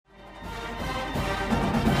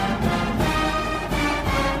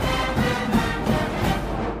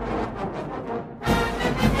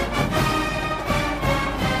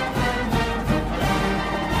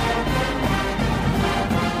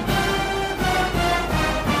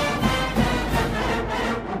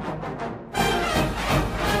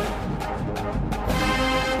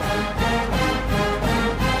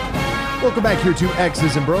Welcome back here to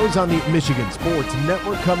X's and Bros on the Michigan Sports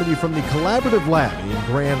Network, coming to you from the Collaborative Lab in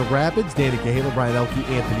Grand Rapids. Danny Cahalan, Brian Elke,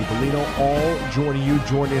 Anthony Bellino, all joining you.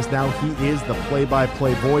 Joining us now, he is the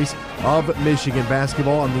play-by-play voice of Michigan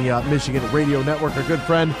basketball on the Michigan Radio Network. Our good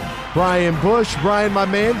friend, Brian Bush. Brian, my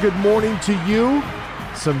man, good morning to you.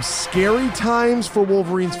 Some scary times for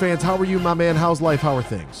Wolverines fans. How are you, my man? How's life? How are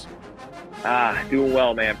things? Doing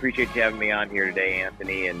well, man. Appreciate you having me on here today,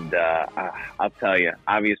 Anthony. And I'll tell you,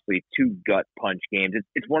 obviously, two gut punch games.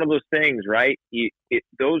 It's one of those things, right?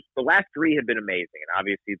 The last three have been amazing, and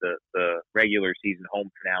obviously the regular season home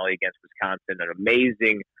finale against Wisconsin, an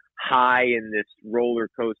amazing high in this roller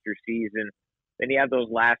coaster season. Then you have those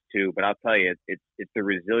last two, but I'll tell you, it's the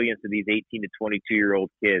resilience of these 18 to 22-year-old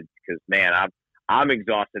kids. Because man, I'm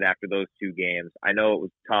exhausted after those two games. I know it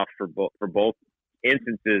was tough for both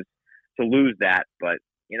instances to lose that, but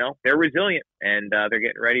they're resilient, and they're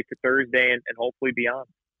getting ready for Thursday and hopefully beyond.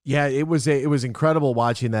 Yeah, it was incredible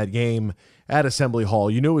watching that game at Assembly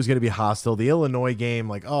Hall. You knew it was going to be hostile. The Illinois game,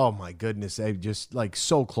 like, oh my goodness, just like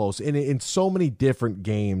so close. And in so many different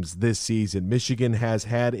games this season, Michigan has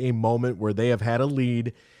had a moment where they have had a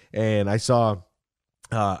lead, and I saw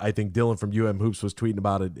I think Dylan from Hoops was tweeting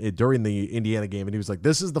about it during the Indiana game, and he was like,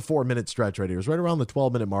 this is the 4-minute stretch right here. It was right around the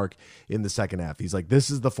 12-minute mark in the second half. He's like, this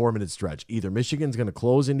is the 4-minute stretch. Either Michigan's going to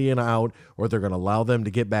close Indiana out, or they're going to allow them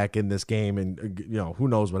to get back in this game, and who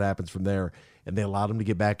knows what happens from there. And they allowed them to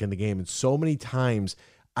get back in the game. And so many times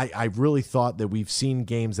I really thought that we've seen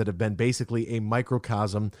games that have been basically a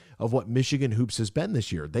microcosm of what Michigan hoops has been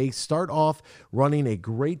this year. They start off running a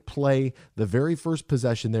great play the very first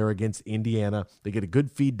possession there against Indiana. They get a good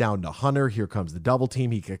feed down to Hunter. Here comes the double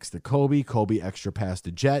team. He kicks to Kobe. Kobe extra pass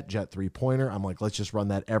to Jet 3-pointer. I'm like, let's just run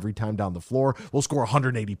that every time down the floor. We'll score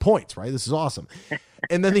 180 points, right? This is awesome.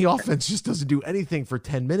 And then the offense just doesn't do anything for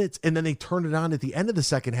 10 minutes, and then they turn it on at the end of the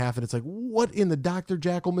second half, and it's like, what in the Dr.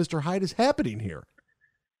 Jekyll, Mr. Hyde is happening here?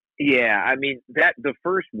 Yeah, I mean, the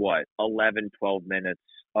first, 11, 12 minutes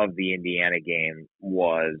of the Indiana game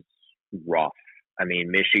was rough. I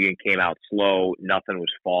mean, Michigan came out slow. Nothing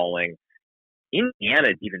was falling. Indiana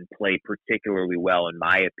didn't play particularly well, in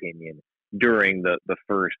my opinion, during the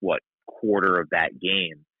first, quarter of that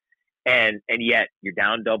game. And yet you're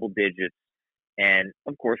down double digits. And,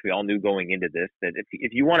 of course, we all knew going into this that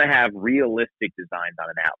if you want to have realistic designs on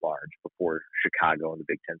an at-large before Chicago in the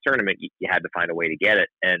Big Ten tournament, you had to find a way to get it.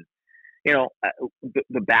 And,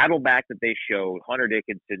 the battle back that they showed, Hunter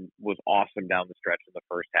Dickinson was awesome down the stretch in the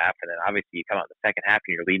first half. And then, obviously, you come out in the second half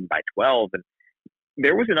and you're leading by 12. And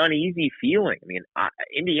there was an uneasy feeling. I mean,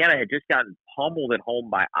 Indiana had just gotten pummeled at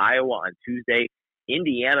home by Iowa on Tuesday.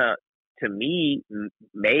 Indiana, to me,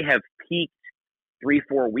 may have peaked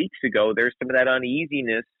 3-4 weeks ago. There's some of that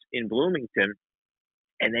uneasiness in Bloomington,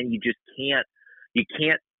 and then you can't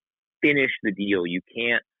finish the deal. You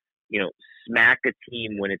can't, smack a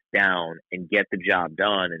team when it's down and get the job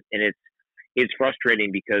done. And it's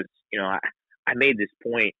frustrating because, I made this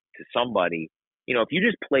point to somebody, if you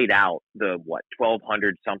just played out the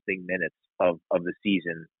 1,200 something minutes of the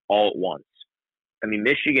season all at once, I mean,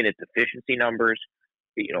 Michigan, its efficiency numbers,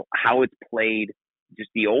 how it's played, just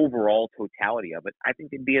the overall totality of it, I think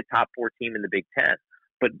they'd be a top 4 team in the Big Ten.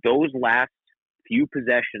 But those last few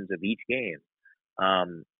possessions of each game,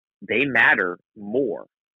 they matter more.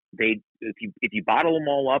 If you bottle them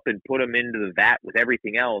all up and put them into the vat with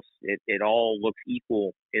everything else, it all looks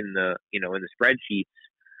equal in the in the spreadsheets.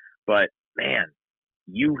 But man,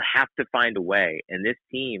 you have to find a way. And this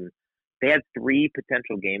team, they had 3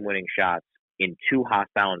 potential game-winning shots in 2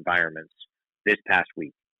 hostile environments this past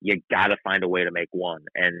week. You got to find a way to make one.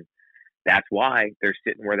 And that's why they're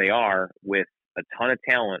sitting where they are with a ton of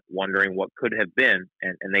talent, wondering what could have been.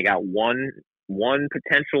 And they got one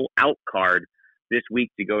potential out card this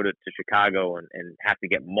week to go to Chicago and have to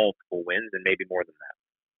get multiple wins and maybe more than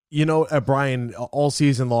that. Brian, all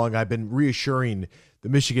season long, I've been reassuring the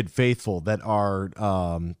Michigan faithful that are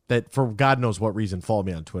that for God knows what reason follow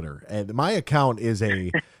me on Twitter. And my account is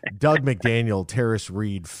a Doug McDaniel, Terrace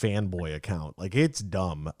Reed fanboy account. Like, it's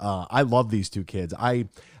dumb. I love these two kids. I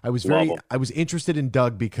was interested in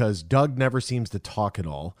Doug because Doug never seems to talk at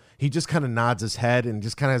all. He just kind of nods his head and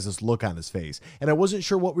just kind of has this look on his face. And I wasn't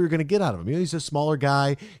sure what we were going to get out of him. He's a smaller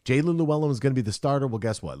guy. Jalen Llewellyn was going to be the starter. Well,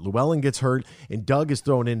 guess what? Llewellyn gets hurt and Doug is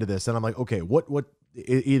thrown into this. And I'm like, okay, what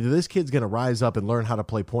either this kid's going to rise up and learn how to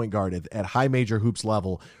play point guard at high major hoops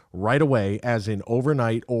level, right away, as in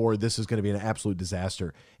overnight, or this is going to be an absolute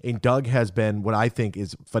disaster. And Doug has been what I think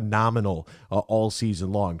is phenomenal all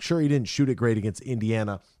season long. Sure, he didn't shoot it great against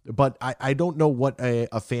Indiana, but I don't know what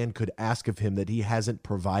a fan could ask of him that he hasn't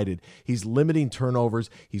provided. He's limiting turnovers.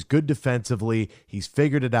 He's good defensively. He's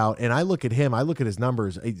figured it out. And I look at him, I look at his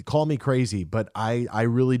numbers. Call me crazy, but I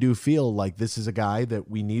really do feel like this is a guy that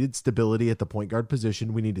we needed stability at the point guard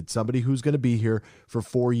position. We needed somebody who's going to be here for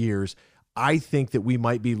 4 years. I think that we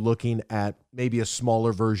might be looking at maybe a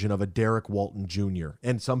smaller version of a Derek Walton Jr.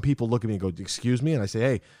 And some people look at me and go, excuse me? And I say,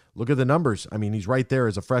 hey, look at the numbers. I mean, he's right there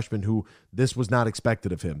as a freshman who this was not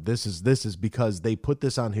expected of him. This is because they put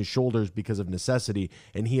this on his shoulders because of necessity,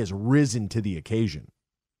 and he has risen to the occasion.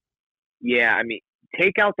 Yeah, I mean,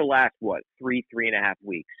 take out the last, 3.5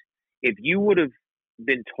 weeks. If you would have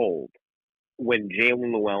been told when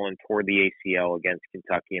Jalen Llewellyn tore the ACL against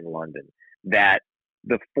Kentucky in London that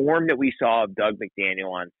the form that we saw of Doug McDaniel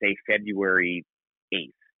on, say, February 8th,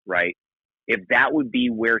 right? If that would be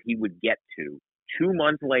where he would get to 2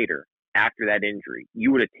 months later after that injury,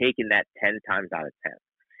 you would have taken that 10 times out of 10.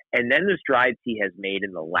 And then the strides he has made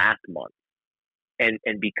in the last month and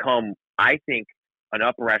become, I think, an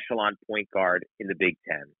upper echelon point guard in the Big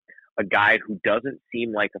Ten, a guy who doesn't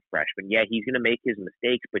seem like a freshman. Yeah, he's going to make his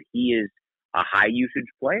mistakes, but he is a high usage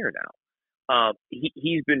player now.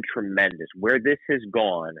 He's been tremendous. Where this has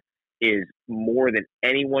gone is more than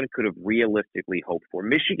anyone could have realistically hoped for.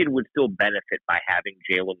 Michigan would still benefit by having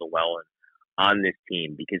Jalen Llewellyn on this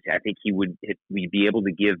team because I think we'd be able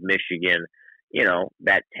to give Michigan,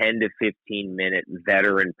 that 10 to 15 minute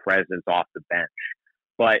veteran presence off the bench.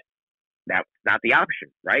 But that's not the option,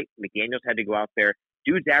 right? McDaniels had to go out there.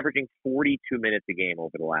 Dude's averaging 42 minutes a game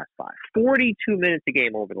over the last 5. 42 minutes a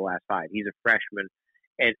game over the last 5. He's a freshman.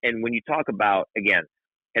 And when you talk about, again,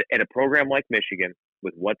 at a program like Michigan,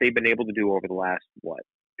 with what they've been able to do over the last,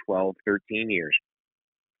 12, 13 years,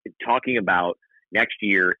 talking about next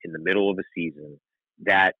year in the middle of the season,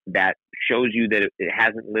 that shows you that it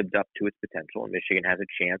hasn't lived up to its potential, and Michigan has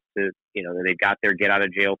a chance to, that they've got their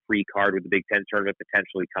get-out-of-jail-free card with the Big Ten tournament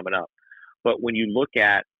potentially coming up. But when you look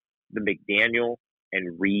at the McDaniel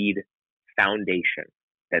and Reed foundation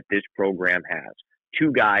that this program has,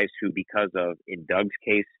 two guys who, because of, in Doug's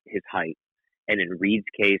case, his height, and in Reed's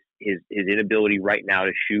case, his inability right now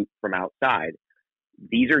to shoot from outside,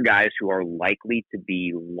 these are guys who are likely to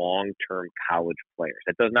be long-term college players.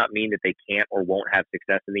 That does not mean that they can't or won't have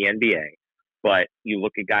success in the NBA, but you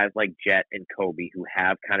look at guys like Jet and Kobe who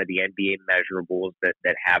have kind of the NBA measurables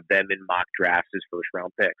that have them in mock drafts as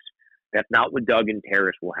first-round picks. That's not what Doug and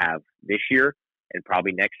Terrace will have this year and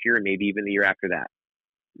probably next year and maybe even the year after that.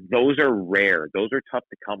 Those are rare. Those are tough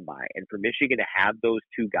to come by. And for Michigan to have those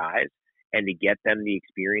two guys and to get them the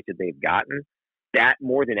experience that they've gotten, that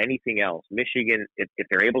more than anything else, Michigan, if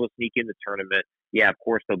they're able to sneak in the tournament, yeah, of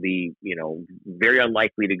course they'll be, very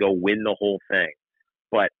unlikely to go win the whole thing.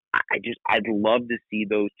 But I'd love to see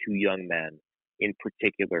those two young men in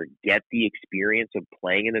particular get the experience of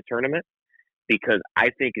playing in the tournament, because I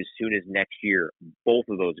think as soon as next year, both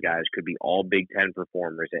of those guys could be all Big Ten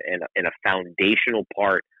performers and a foundational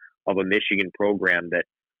part of a Michigan program that,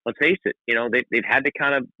 let's face it, they've had to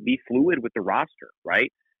kind of be fluid with the roster,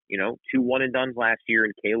 right? 2 one-and-dones last year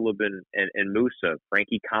in Caleb and Musa.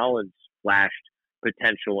 Frankie Collins flashed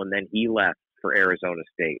potential, and then he left for Arizona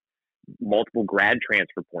State. Multiple grad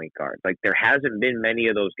transfer point guards. Like, there hasn't been many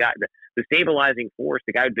of those guys. The stabilizing force,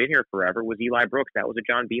 the guy who'd been here forever, was Eli Brooks. That was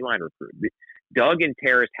a John Beilein recruit. Doug and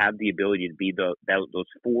Terrace have the ability to be those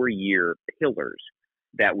 4-year pillars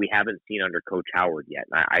that we haven't seen under Coach Howard yet.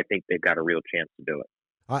 And I think they've got a real chance to do it.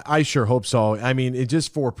 I sure hope so. I mean,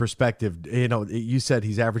 just for perspective, you said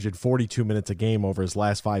he's averaging 42 minutes a game over his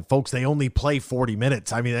last 5. Folks, they only play 40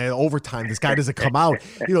 minutes. I mean, overtime, this guy doesn't come out.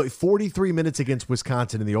 43 minutes against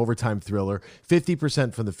Wisconsin in the overtime thriller,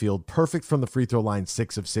 50% from the field, perfect from the free throw line,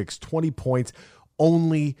 6 of 6, 20 points,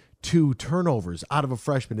 only 2 turnovers out of a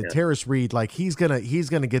freshman. And Terrace Reed, like, he's gonna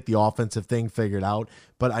get the offensive thing figured out.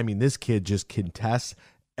 But I mean, this kid just contests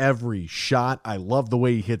every shot. I love the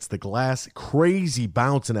way he hits the glass. Crazy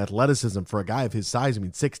bounce and athleticism for a guy of his size. I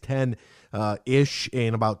mean, 6'10" ish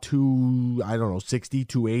and about 260,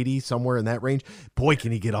 280, somewhere in that range. Boy,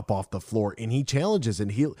 can he get up off the floor, and he challenges,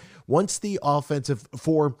 and once the offensive,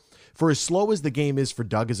 for as slow as the game is for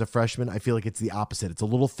Doug as a freshman, I feel like it's the opposite. It's a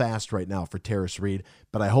little fast right now for Terrace Reed,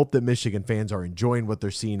 but I hope that Michigan fans are enjoying what they're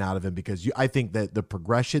seeing out of him, because I think that the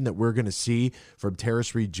progression that we're going to see from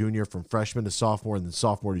Terrace Reed Jr. from freshman to sophomore and then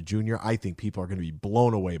sophomore to junior, I think people are going to be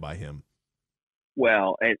blown away by him.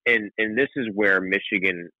 Well, and this is where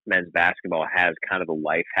Michigan men's basketball has kind of the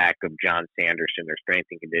life hack of John Sanderson, their strength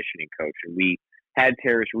and conditioning coach. And we had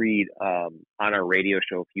Terrace Reed on our radio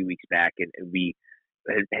show a few weeks back, and we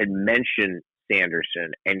had mentioned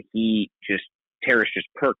Sanderson, and Terrace just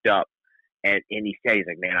perked up, and he said, he's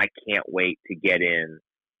like, man, I can't wait to get in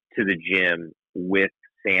to the gym with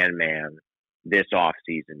Sandman this off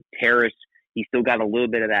season. Terrace, he's still got a little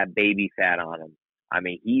bit of that baby fat on him. I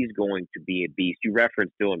mean, he's going to be a beast. You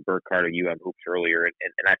referenced Dylan Burkhardt of UM Hoops earlier, and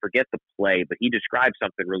I forget the play, but he described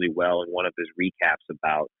something really well in one of his recaps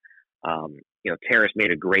about, Terrace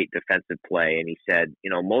made a great defensive play, and he said,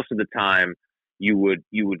 most of the time you would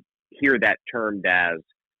hear that termed as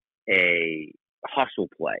a hustle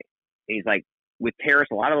play. And he's like, with Terrace,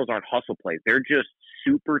 a lot of those aren't hustle plays. They're just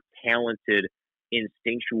super talented,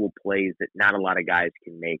 instinctual plays that not a lot of guys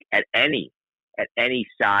can make at any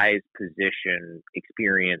size, position,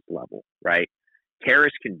 experience level, right?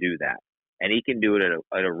 Terrace can do that, and he can do it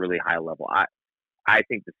at a really high level. I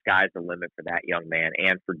think the sky's the limit for that young man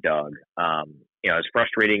and for Doug. As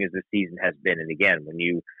frustrating as this season has been, and again, when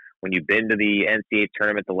you've been to the NCAA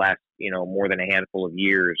tournament the last, more than a handful of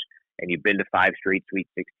years, and you've been to 5 straight Sweet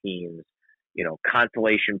 16s,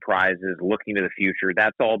 consolation prizes, looking to the future,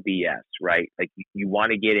 that's all BS, right? Like you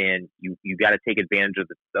want to get in, you got to take advantage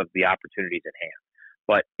of the opportunities at hand.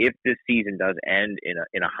 But if this season does end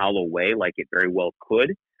in a hollow way, like it very well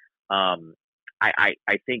could, I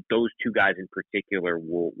think those two guys in particular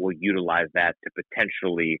will utilize that to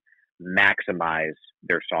potentially maximize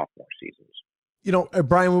their sophomore seasons.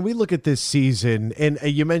 Brian, when we look at this season, and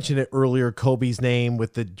you mentioned it earlier, Kobe's name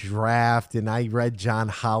with the draft, and I read John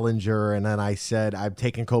Hollinger, and then I said, I'm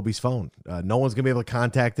taking Kobe's phone. No one's going to be able to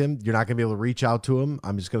contact him. You're not going to be able to reach out to him.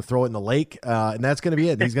 I'm just going to throw it in the lake, and that's going to be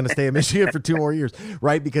it. He's going to stay in Michigan for 2 more years,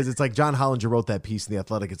 right? Because it's like John Hollinger wrote that piece in The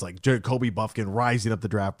Athletic. It's like Kobe Buffkin rising up the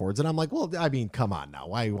draft boards. And I'm like, well, I mean, come on now.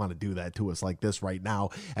 Why do you want to do that to us like this right now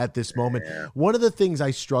at this moment? Yeah. One of the things I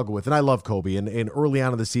struggle with, and I love Kobe, and early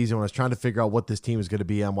on in the season when I was trying to figure out what this team is going to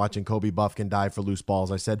be, I'm watching Kobe Buffkin dive for loose balls.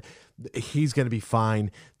 I said, he's going to be fine.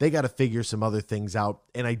 They got to figure some other things out.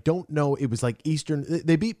 And I don't know. It was like Eastern.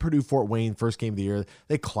 They beat Purdue Fort Wayne first game of the year.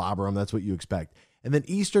 They clobber them. That's what you expect. And then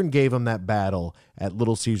Eastern gave them that battle at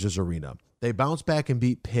Little Caesars Arena. They bounce back and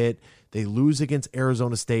beat Pitt. They lose against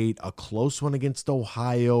Arizona State, a close one against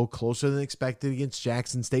Ohio, closer than expected against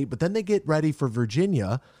Jackson State. But then they get ready for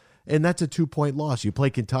Virginia, and that's a 2-point loss. You play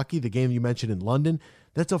Kentucky, the game you mentioned in London,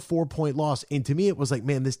 that's a 4-point loss. And to me, it was like,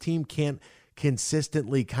 man, this team can't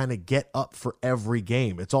consistently kind of get up for every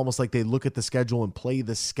game. It's almost like they look at the schedule and play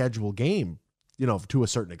the schedule game, to a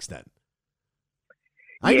certain extent.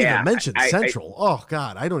 I didn't even mention Central. Oh,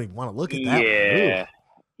 God, I don't even want to look at that. Yeah,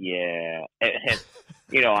 yeah.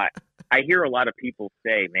 And I hear a lot of people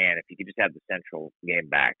say, man, if you could just have the Central game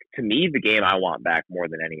back. To me, the game I want back more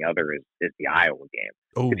than any other is the Iowa game.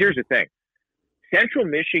 Because here's the thing. Central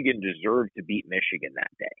Michigan deserved to beat Michigan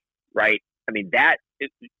that day, right? I mean,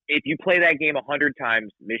 if you play that game 100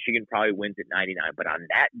 times, Michigan probably wins at 99. But on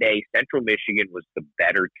that day, Central Michigan was the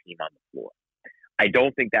better team on the floor. I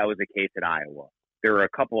don't think that was the case at Iowa. There are a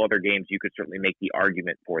couple other games you could certainly make the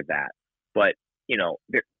argument for that. But,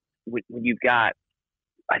 when you've got,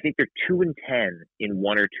 I think they're 2-10 in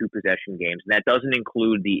 1 or 2 possession games. And that doesn't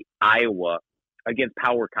include the Iowa against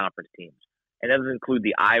power conference teams. And that doesn't include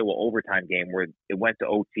the Iowa overtime game where it went to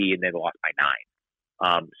OT and they lost by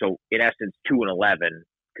 9. So in essence, 2-11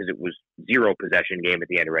 because it was 0 possession game at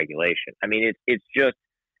the end of regulation. I mean, it's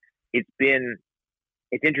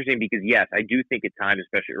interesting because yes, I do think at times,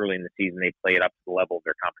 especially early in the season, they play it up to the level of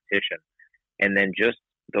their competition, and then just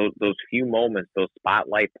those few moments, those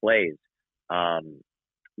spotlight plays,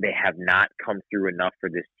 they have not come through enough for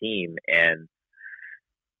this team. And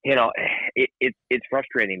it's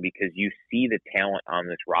frustrating because you see the talent on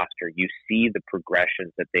this roster. You see the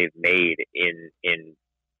progressions that they've made in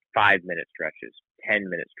 5-minute stretches,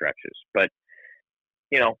 10-minute stretches. But,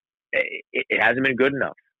 it hasn't been good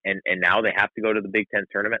enough. And now they have to go to the Big Ten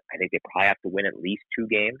tournament. I think they probably have to win at least 2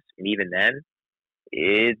 games. And even then,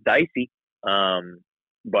 it's dicey.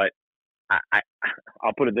 But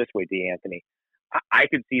I'll put it this way, D'Anthony. I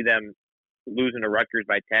could see them losing to Rutgers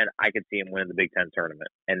by 10. I could see them winning the Big Ten tournament.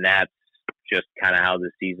 And that's just kind of how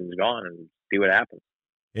this season's gone, and see what happens.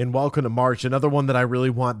 And welcome to March. Another one that I really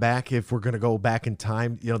want back, if we're going to go back in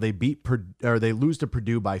time, they they lose to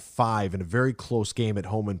Purdue by 5 in a very close game at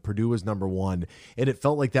home, and Purdue was number 1. And it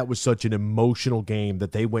felt like that was such an emotional game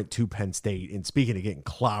that they went to Penn State. And speaking of getting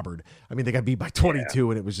clobbered, I mean, they got beat by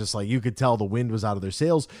 22, and it was just like, you could tell the wind was out of their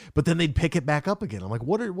sails, but then they'd pick it back up again. I'm like,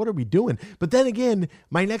 what are we doing? But then again,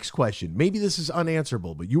 my next question, maybe this is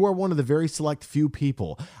unanswerable, but you are one of the very select few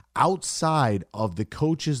people outside of the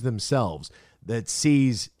coaches themselves that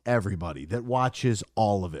sees everybody, that watches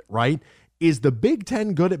all of it, right? is the Big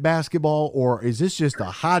Ten good at basketball, or is this just a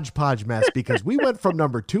hodgepodge mess? Because we went from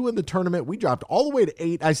number 2 in the tournament. We dropped all the way to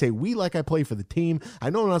 8. I say we like I play for the team. I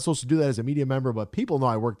know I'm not supposed to do that as a media member, but people know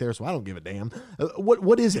I work there, so I don't give a damn.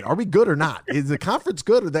 What is it? Are we good or not? Is the conference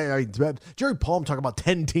good? Or Jerry Palm talking about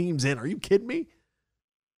 10 teams in. Are you kidding me?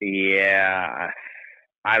 Yeah,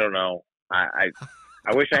 I don't know. I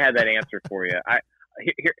wish I had that answer for you. I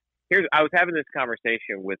was having this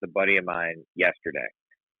conversation with a buddy of mine yesterday.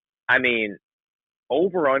 I mean,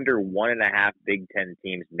 over under 1.5 Big Ten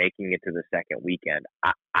teams making it to the second weekend.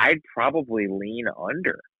 I'd probably lean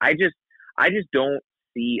under. I just don't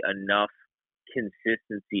see enough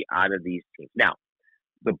consistency out of these teams. Now,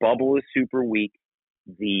 the bubble is super weak.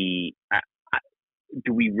 Do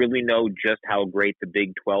we really know just how great the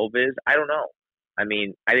Big 12 is? I don't know. I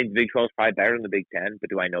mean, I think the Big 12 is probably better than the Big 10, but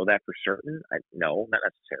do I know that for certain? No, not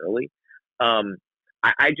necessarily.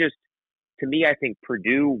 To me, I think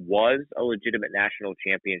Purdue was a legitimate national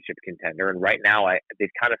championship contender, and right now they've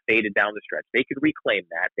kind of faded down the stretch. They could reclaim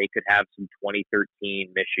that. They could have some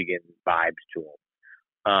 2013 Michigan vibes to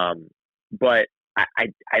them. But I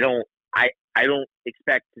don't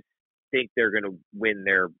expect to think they're going to win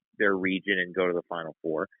their region and go to the Final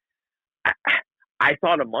Four. I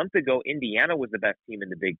thought a month ago Indiana was the best team in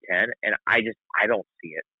the Big Ten, and I don't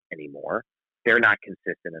see it anymore. They're not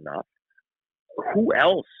consistent enough. Who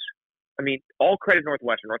else? I mean, all credit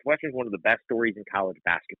Northwestern. Northwestern is one of the best stories in college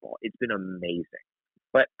basketball. It's been amazing.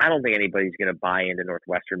 But I don't think anybody's going to buy into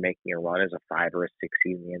Northwestern making a run as a 5 or a 6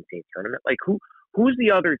 seed in the NCAA tournament. Like, who's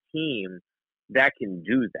the other team that can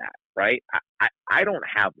do that, right? I don't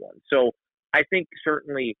have one. So I think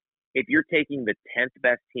certainly if you're taking the 10th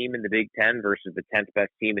best team in the Big Ten versus the 10th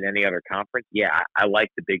best team in any other conference, yeah, I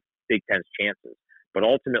like the Big Ten's chances. But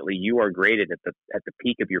ultimately, you are graded at the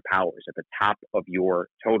peak of your powers, at the top of your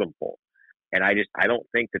totem pole. And I don't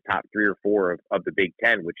think the top 3 or 4 of the Big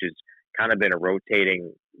Ten, which has kind of been a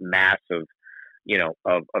rotating mass of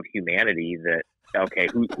humanity that, okay,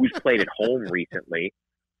 who's played at home recently?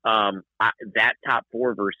 That top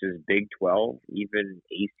 4 versus Big 12, even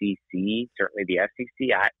ACC, certainly the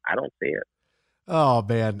SEC, I don't see it. Oh,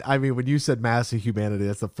 man. I mean, when you said mass of humanity,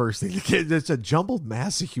 that's the first thing. It's a jumbled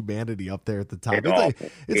mass of humanity up there at the top.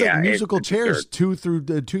 It's like musical chairs, 2 through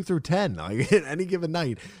 10. Like, at any given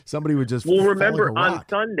night, somebody would just. Well, remember on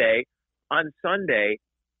Sunday,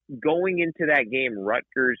 going into that game,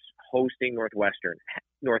 Rutgers hosting Northwestern.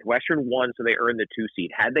 Northwestern won, so they earned the 2 seed.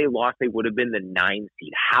 Had they lost, they would have been the 9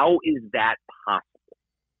 seed. How is that possible?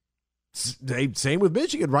 Same with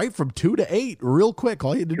Michigan, right? From 2 to 8, real quick.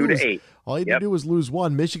 All you had to do was lose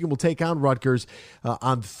one. Michigan will take on Rutgers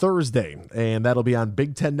on Thursday, and that'll be on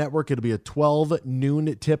Big Ten Network. It'll be a 12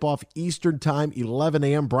 noon tip-off Eastern Time, 11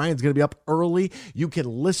 a.m. Brian's going to be up early. You can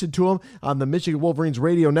listen to him on the Michigan Wolverines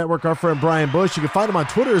Radio Network. Our friend Brian Bush. You can find him on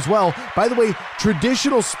Twitter as well. By the way,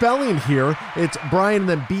 traditional spelling here, it's Brian and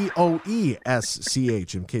then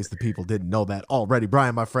Boesch, in case the people didn't know that already.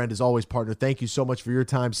 Brian, my friend, is always partner. Thank you so much for your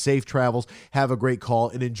time. Safe travels. Have a great call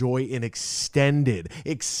and enjoy an extended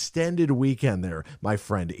weekend there, my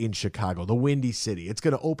friend, in Chicago, the Windy City. It's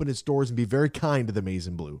going to open its doors and be very kind to the Maize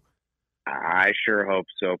and Blue. I sure hope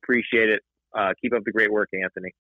so. Appreciate it. Keep up the great work, Anthony.